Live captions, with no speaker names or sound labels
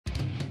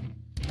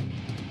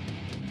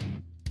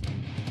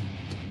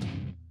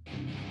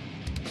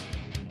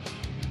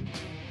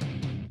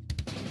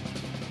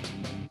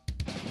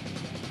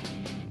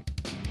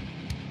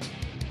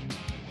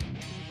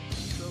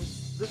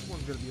This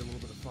one's going to be a little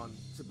bit of fun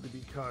simply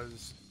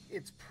because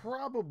it's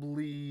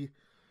probably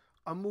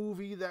a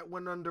movie that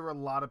went under a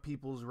lot of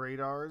people's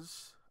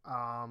radars.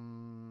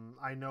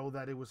 I know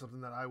that it was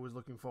something that I was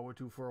looking forward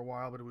to for a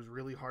while, but it was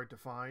really hard to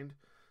find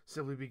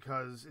simply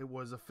because it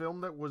was a film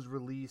that was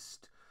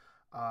released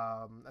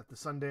at the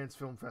Sundance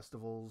Film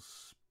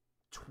Festival's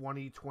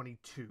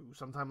 2022,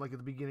 sometime like at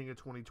the beginning of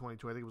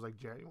 2022. I think it was like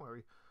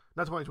January.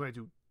 Not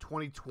 2022,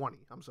 2020.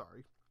 I'm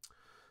sorry.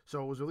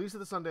 So it was released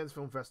at the Sundance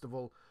Film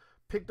Festival,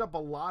 picked up a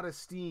lot of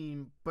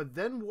steam, but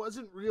then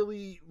wasn't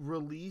really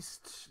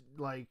released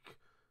like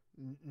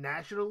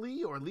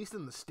nationally, or at least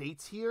in the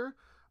States here,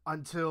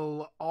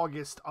 until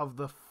August of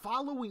the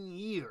following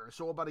year.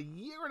 So about a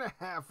year and a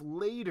half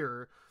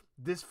later,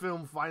 this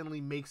film finally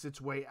makes its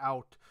way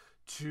out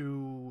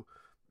to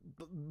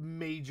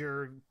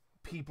major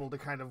people to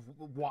kind of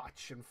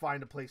watch and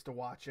find a place to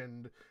watch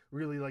and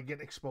really like get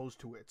exposed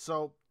to it.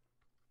 So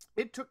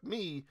it took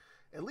me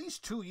at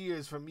least 2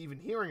 years from even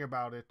hearing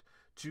about it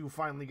to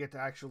finally get to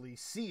actually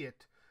see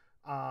it.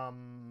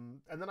 And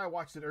then I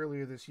watched it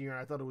earlier this year, and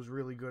I thought it was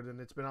really good,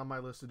 and it's been on my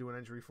list to do an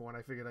entry for, and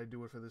I figured I'd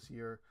do it for this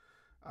year,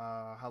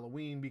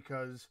 Halloween,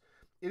 because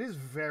it is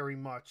very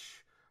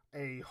much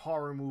a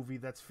horror movie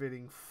that's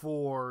fitting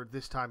for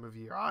this time of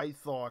year. I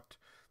thought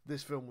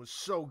this film was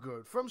so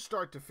good. From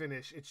start to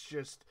finish,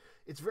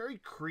 it's very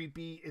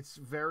creepy, it's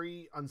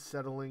very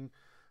unsettling.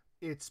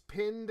 It's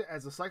pinned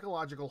as a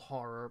psychological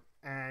horror,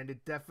 and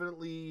it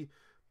definitely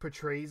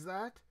portrays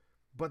that,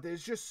 but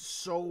there's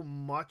just so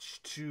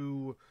much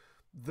to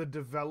the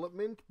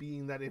development,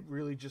 being that it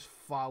really just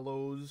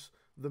follows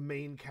the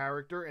main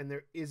character, and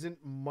there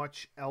isn't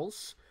much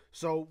else.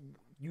 So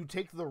you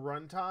take the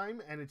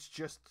runtime, and it's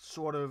just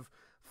sort of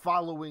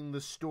following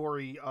the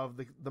story of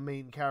the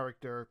main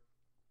character,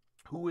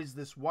 who is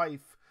this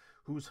wife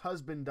whose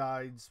husband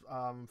dies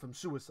from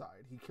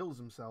suicide. He kills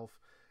himself,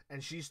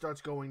 and she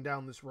starts going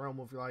down this realm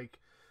of like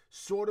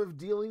sort of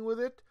dealing with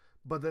it,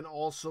 but then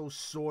also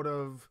sort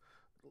of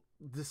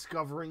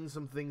discovering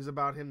some things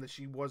about him that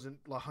she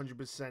wasn't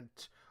 100%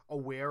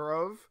 aware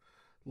of,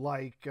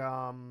 like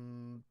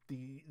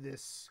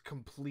this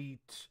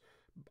complete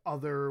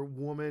other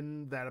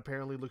woman that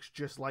apparently looks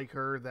just like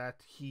her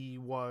that he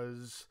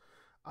was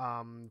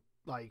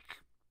like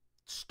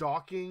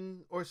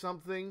stalking or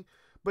something.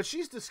 But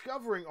she's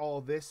discovering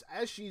all this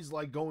as she's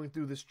like going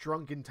through this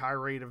drunken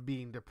tirade of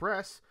being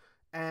depressed,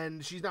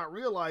 and she's not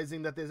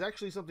realizing that there's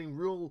actually something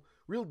real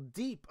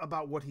deep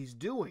about what he's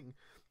doing.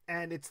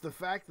 And it's the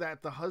fact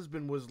that the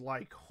husband was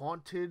like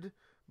haunted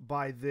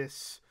by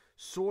this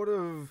sort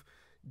of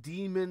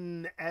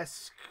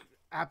demon-esque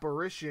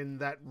apparition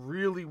that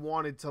really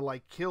wanted to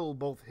like kill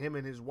both him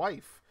and his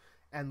wife.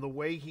 And the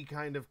way he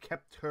kind of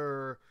kept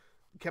her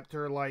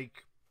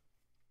like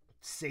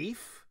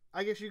safe,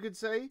 I guess you could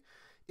say,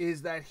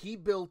 is that he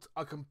built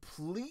a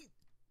complete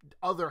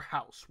other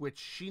house, which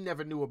she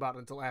never knew about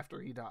until after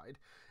he died.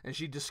 And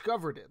she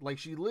discovered it. Like,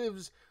 she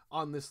lives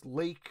on this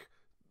lake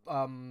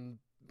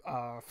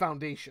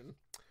foundation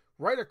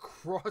right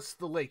across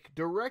the lake,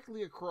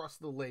 directly across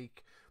the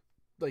lake,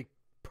 like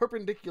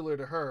perpendicular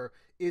to her,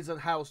 is a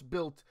house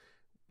built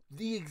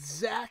the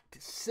exact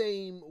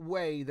same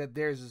way that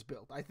theirs is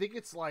built. I think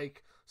it's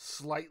like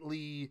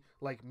slightly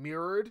like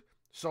mirrored.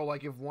 So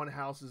like if one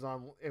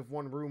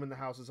room in the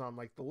house is on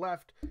like the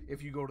left,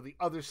 if you go to the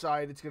other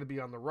side, it's going to be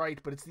on the right,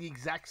 but it's the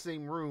exact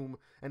same room,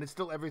 and it's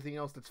still everything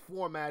else that's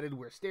formatted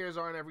where stairs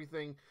are and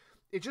everything.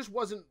 It just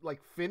wasn't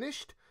like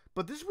finished,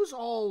 but this was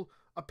all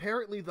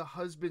apparently the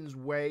husband's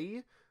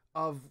way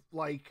of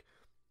like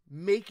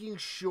making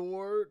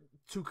sure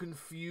to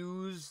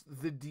confuse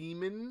the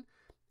demon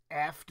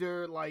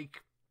after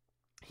like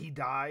he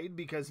died,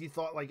 because he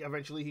thought like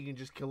eventually he can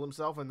just kill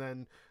himself and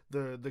then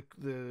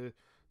the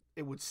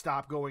it would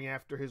stop going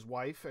after his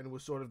wife. And it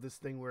was sort of this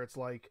thing where it's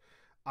like,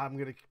 I'm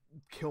going to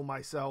kill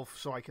myself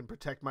so I can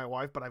protect my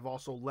wife, but I've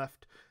also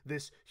left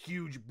this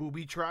huge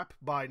booby trap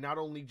by not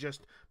only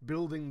just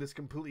building this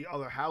completely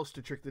other house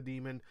to trick the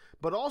demon,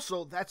 but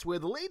also that's where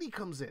the lady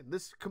comes in.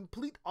 This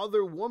complete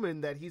other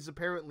woman that he's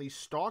apparently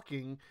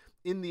stalking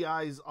in the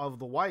eyes of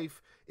the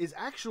wife is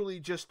actually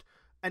just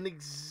an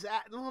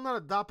exact, well, not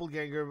a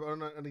doppelganger or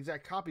an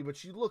exact copy, but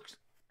she looks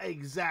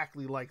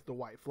exactly like the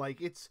wife. Like,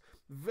 it's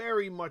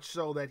very much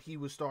so that he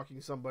was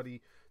stalking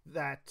somebody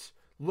that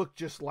looked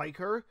just like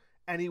her,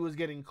 and he was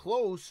getting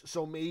close,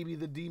 so maybe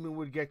the demon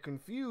would get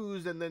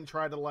confused and then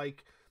try to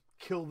like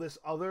kill this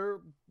other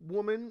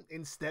woman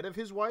instead of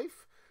his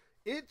wife.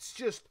 It's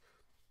just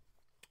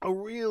a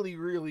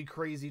really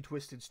crazy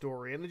twisted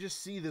story, and to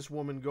just see this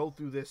woman go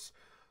through this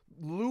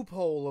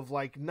loophole of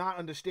like not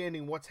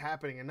understanding what's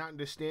happening and not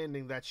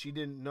understanding that she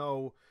didn't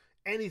know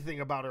anything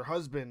about her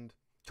husband,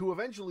 to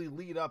eventually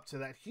lead up to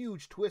that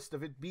huge twist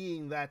of it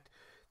being that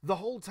the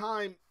whole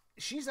time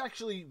she's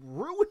actually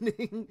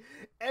ruining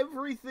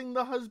everything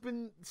the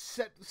husband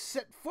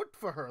set foot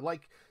for her.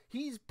 Like,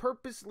 he's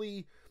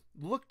purposely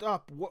looked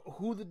up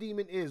who the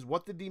demon is,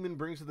 what the demon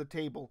brings to the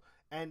table,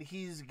 and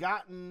he's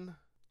gotten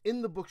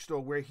in the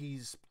bookstore where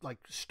he's like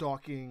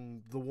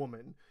stalking the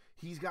woman.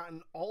 He's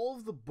gotten all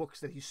of the books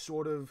that he's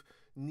sort of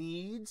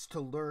needs to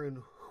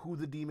learn who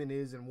the demon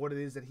is and what it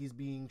is that he's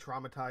being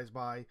traumatized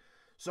by.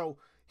 So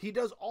he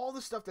does all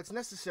the stuff that's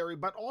necessary,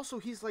 but also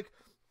he's like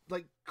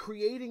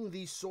creating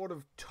these sort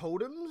of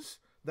totems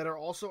that are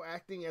also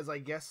acting as, I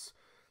guess,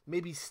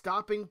 maybe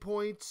stopping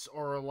points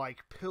or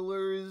like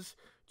pillars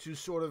to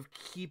sort of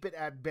keep it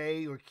at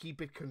bay or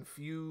keep it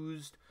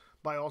confused,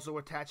 by also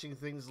attaching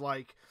things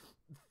like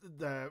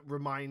the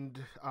remind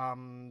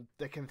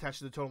that can attach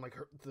to the totem, like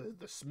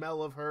the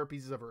smell of her,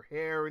 pieces of her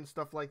hair and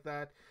stuff like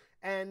that.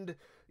 And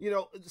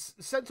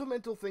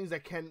sentimental things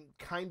that can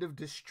kind of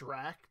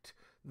distract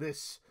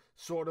this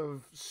sort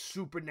of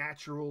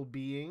supernatural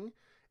being.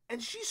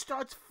 And she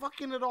starts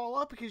fucking it all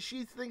up because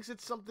she thinks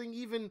it's something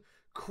even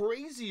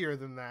crazier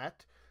than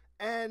that.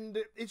 And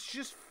it's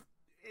just,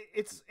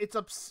 it's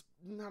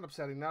not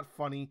upsetting, not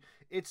funny.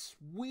 It's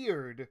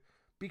weird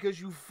because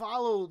you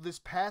follow this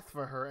path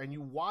for her and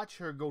you watch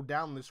her go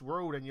down this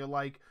road and you're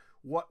like,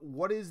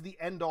 what is the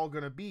end all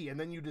gonna be? And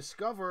then you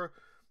discover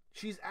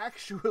she's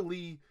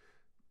actually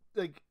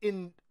like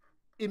in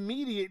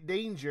immediate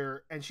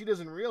danger and she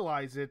doesn't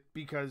realize it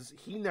because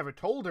he never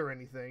told her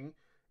anything.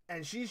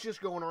 And she's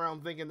just going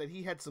around thinking that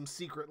he had some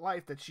secret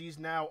life that she's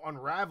now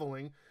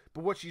unraveling.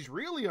 But what she's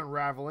really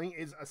unraveling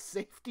is a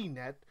safety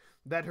net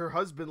that her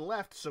husband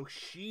left so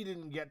she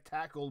didn't get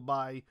tackled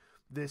by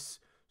this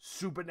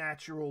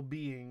supernatural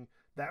being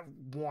that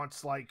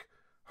wants, like,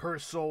 her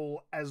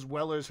soul as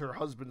well as her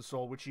husband's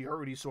soul, which she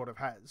already sort of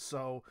has.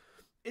 So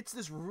it's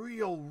this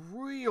real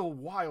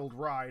wild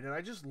ride, and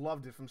I just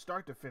loved it from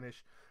start to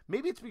finish.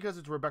 Maybe it's because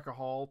it's Rebecca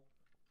Hall,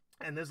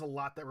 and there's a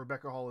lot that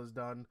Rebecca Hall has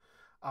done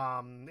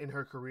in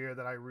her career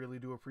that I really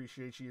do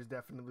appreciate. She is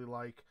definitely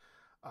like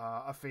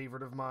a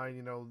favorite of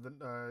mine.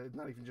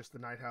 Not even just The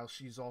Night House.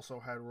 She's also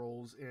had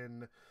roles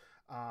in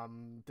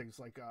things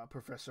like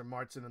Professor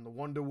Martin and the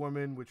Wonder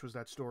Woman, which was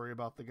that story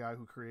about the guy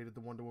who created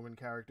the Wonder Woman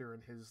character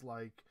and his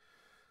like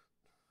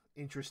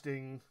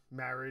interesting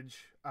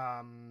marriage.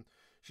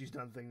 She's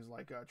done things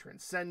like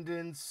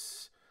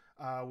Transcendence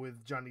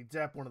with Johnny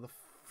Depp, one of the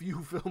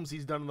few films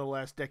he's done in the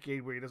last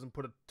decade where he doesn't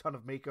put a ton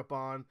of makeup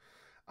on.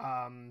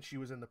 She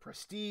was in The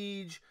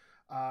Prestige.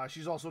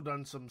 She's also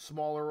done some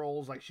smaller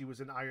roles, like she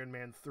was in Iron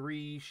Man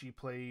 3. She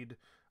played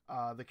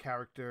the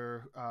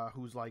character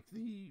who's like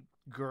the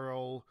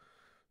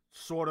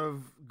sort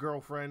of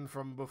girlfriend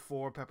from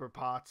before Pepper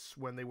Potts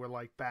when they were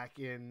like back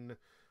in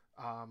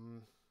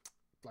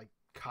like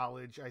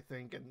college, I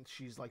think. And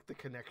she's like the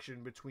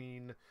connection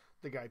between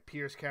the Guy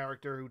Pearce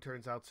character, who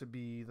turns out to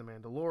be the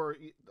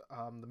Mandalorian,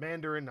 the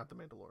Mandarin, not the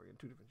Mandalorian,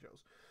 two different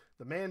shows.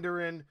 The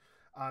Mandarin.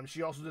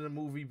 She also did a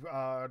movie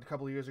a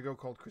couple of years ago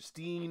called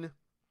Christine,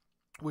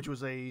 which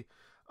was a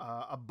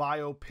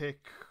biopic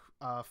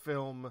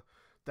film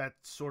that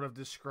sort of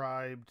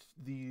described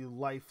the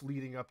life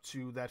leading up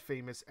to that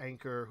famous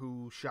anchor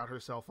who shot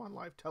herself on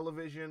live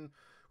television.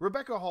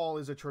 Rebecca Hall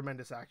is a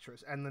tremendous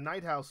actress, and The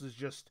Night House is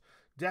just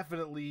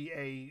definitely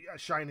a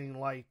shining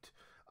light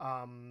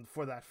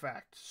for that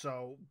fact.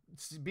 So,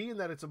 being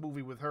that it's a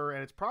movie with her,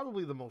 and it's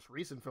probably the most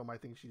recent film I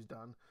think she's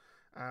done,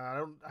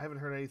 I haven't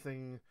heard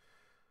anything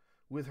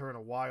with her in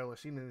a while or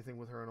seen anything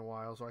with her in a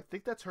while, so I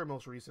think that's her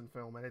most recent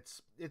film, and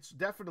it's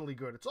definitely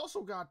good. It's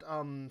also got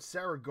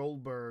Sarah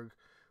Goldberg,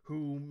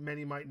 who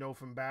many might know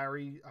from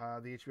Barry,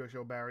 the HBO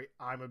show Barry.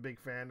 I'm a big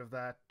fan of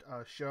that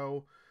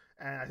show,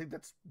 and I think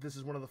this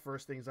is one of the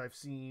first things I've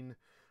seen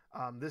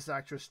this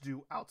actress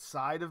do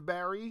outside of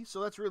Barry,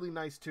 so that's really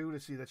nice too to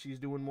see that she's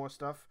doing more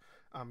stuff,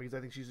 because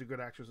I think she's a good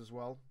actress as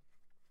well.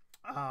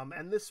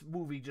 And this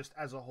movie just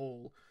as a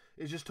whole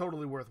is just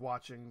totally worth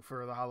watching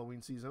for the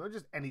Halloween season or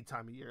just any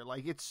time of year.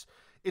 Like it's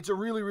a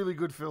really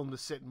good film to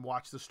sit and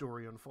watch the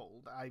story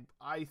unfold.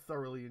 I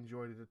thoroughly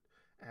enjoyed it,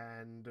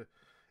 and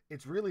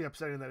it's really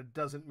upsetting that it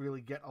doesn't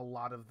really get a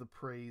lot of the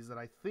praise that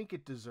I think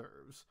it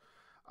deserves.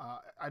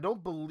 I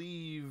don't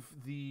believe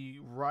the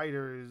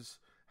writers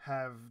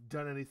have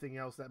done anything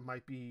else that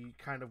might be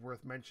kind of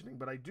worth mentioning,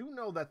 but I do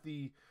know that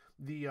the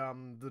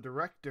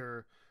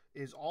director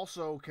is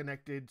also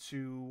connected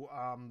to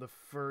the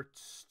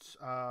first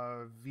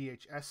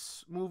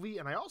VHS movie,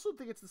 and I also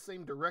think it's the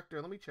same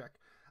director. Let me check.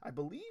 I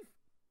believe,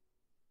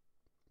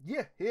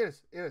 yeah, it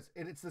is.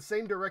 And it's the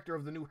same director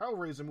of the new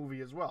Hellraiser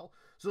movie as well.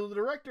 So the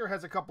director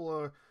has a couple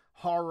of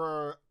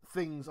horror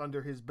things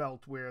under his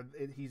belt where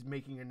he's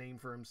making a name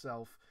for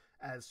himself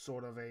as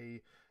sort of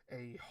a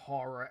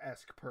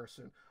horror-esque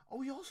person.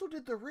 Oh, he also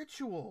did The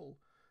Ritual.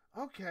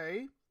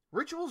 Okay.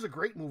 Ritual's a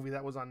great movie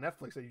that was on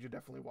Netflix that you should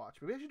definitely watch.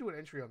 Maybe I should do an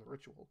entry on The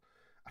Ritual.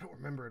 I don't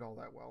remember it all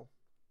that well.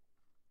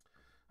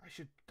 I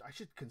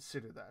should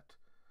consider that.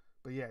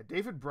 But yeah,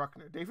 David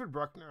Bruckner.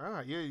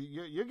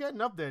 You're getting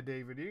up there,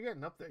 David. You're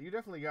getting up there. You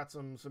definitely got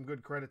some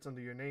good credits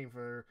under your name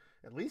for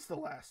at least the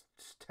last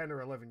 10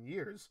 or 11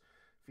 years.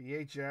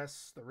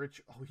 VHS, The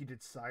Rich. Oh, he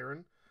did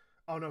Siren.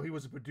 Oh no, he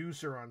was a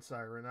producer on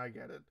Siren. I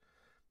get it.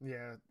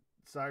 Yeah,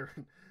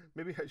 Siren.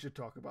 Maybe I should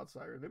talk about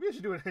Siren. Maybe I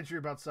should do an entry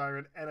about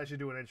Siren, and I should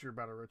do an entry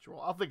about A Ritual.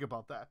 I'll think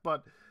about that.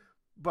 But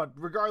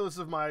regardless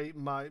of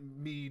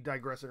me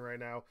digressing right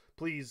now,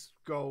 please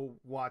go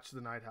watch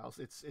The Night House.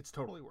 It's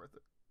totally worth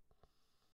it.